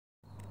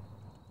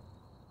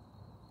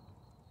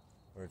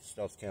We're at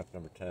stealth camp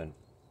number 10.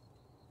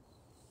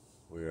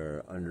 We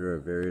are under a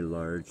very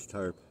large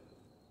tarp.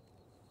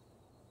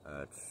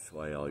 That's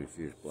why all you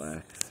see is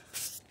black.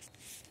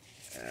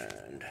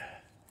 And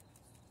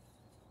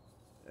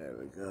there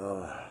we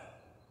go.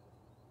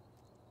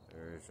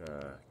 There's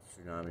a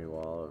tsunami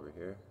wall over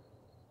here.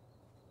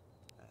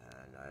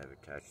 And I have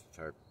attached the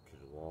tarp to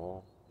the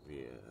wall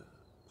via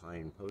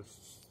pine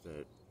posts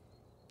that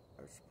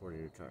are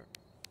supporting the tarp.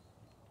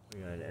 We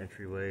got an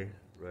entryway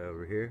right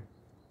over here.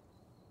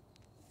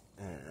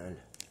 And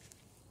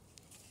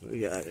we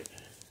got a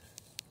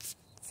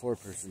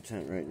 4-person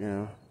tent right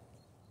now.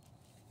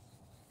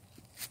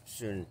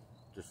 Soon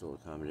this will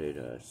accommodate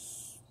a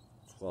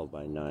 12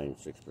 by 9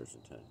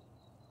 6-person tent.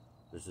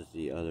 This is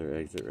the other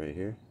exit right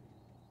here.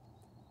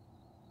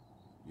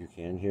 You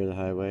can hear the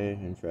highway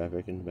and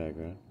traffic in the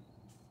background.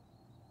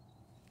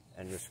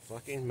 And this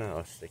fucking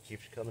mouse that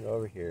keeps coming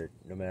over here,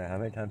 no matter how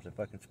many times I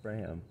fucking spray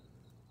him.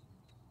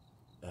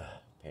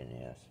 Pain in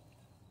the ass.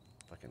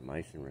 Fucking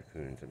mice and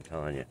raccoons, I'm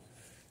telling you.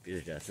 Be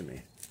the death of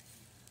me.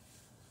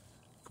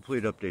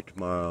 Complete update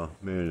tomorrow,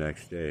 maybe the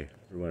next day,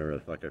 or whenever the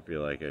fuck I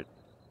feel like it.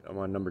 I'm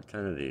on number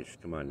 10 of these,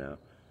 come on now.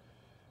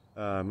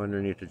 I'm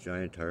underneath a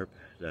giant tarp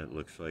that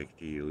looks like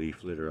the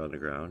leaf litter on the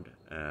ground,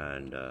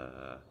 and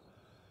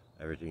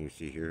everything you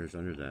see here is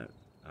under that.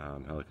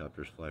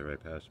 Helicopters fly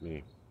right past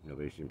me.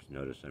 Nobody seems to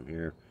notice I'm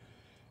here.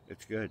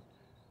 It's good.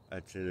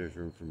 I'd say there's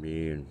room for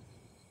me and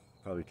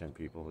probably 10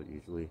 people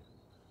easily.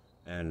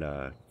 And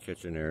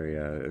kitchen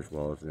area as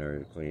well as an area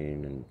to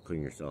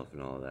clean yourself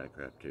and all of that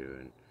crap too.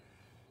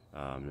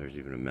 And there's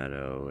even a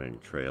meadow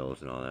and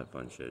trails and all that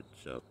fun shit.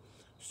 So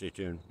stay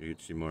tuned, you get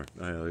to see more.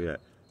 Oh hell yeah,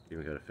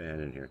 even got a fan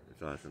in here,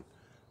 it's awesome.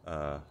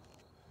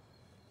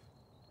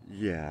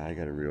 Yeah, I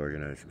gotta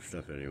reorganize some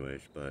stuff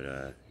anyways,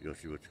 but you'll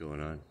see what's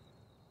going on.